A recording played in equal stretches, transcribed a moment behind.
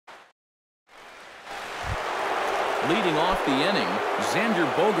Leading off the inning, Xander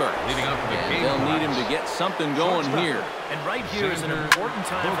Bogart. Leading off the game. They'll need him to get something going here. And right here is an important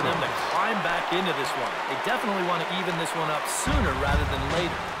time for them to climb back into this one. They definitely want to even this one up sooner rather than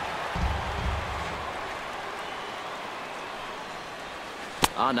later.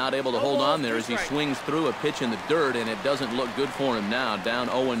 Not able to hold on there as he swings through a pitch in the dirt, and it doesn't look good for him now. Down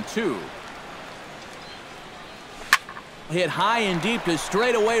 0-2. Hit high and deep to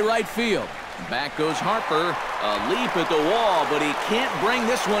straightaway right field. Back goes Harper. A leap at the wall, but he can't bring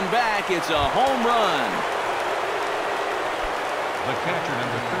this one back. It's a home run. The catcher,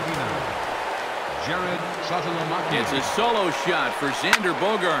 number 39, Jared Sazalomakis. It's a solo shot for Xander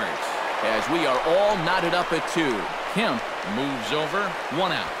Bogaerts as we are all knotted up at 2. Kemp moves over.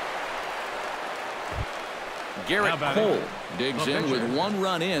 1 out. Garrett Cole digs in with 1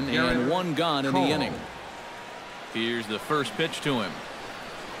 run in and 1 gone in the inning. Here's the first pitch to him.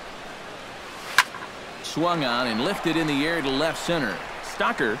 Swung on and lifted in the air to left center.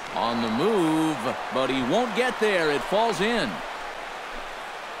 Stocker on the move, but he won't get there. It falls in.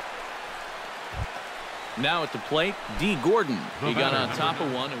 Now at the plate, D. Gordon. He got on top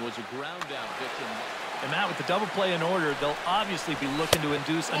of one and was a ground out victim. And Matt, with the double play in order, they'll obviously be looking to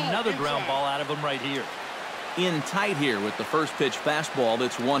induce another ground ball out of him right here. In tight here with the first pitch fastball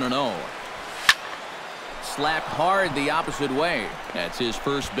that's 1-0. Slapped hard the opposite way. That's his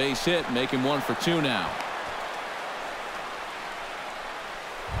first base hit, making 1 for 2 now.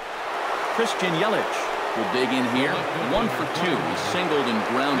 Christian Yelich will dig in here. 1 for 2. He's singled and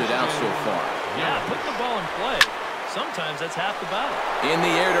grounded out so far. Yeah, putting the ball in play. Sometimes that's half the battle. In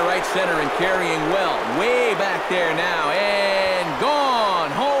the air to right center and carrying well. Way back there now. And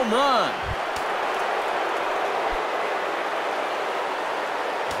gone. Home run.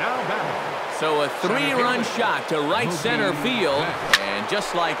 Now back. So a 3-run shot to right center field. And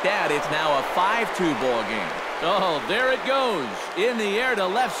just like that, it's now a 5-2 ball game. Oh, there it goes. In the air to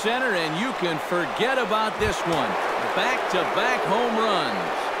left center, and you can forget about this one. Back-to-back home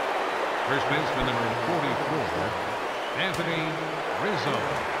runs. First baseman number 44, Anthony Rizzo.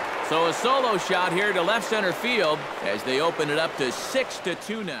 So a solo shot here to left center field as they open it up to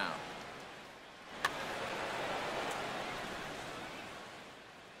 6-2 now.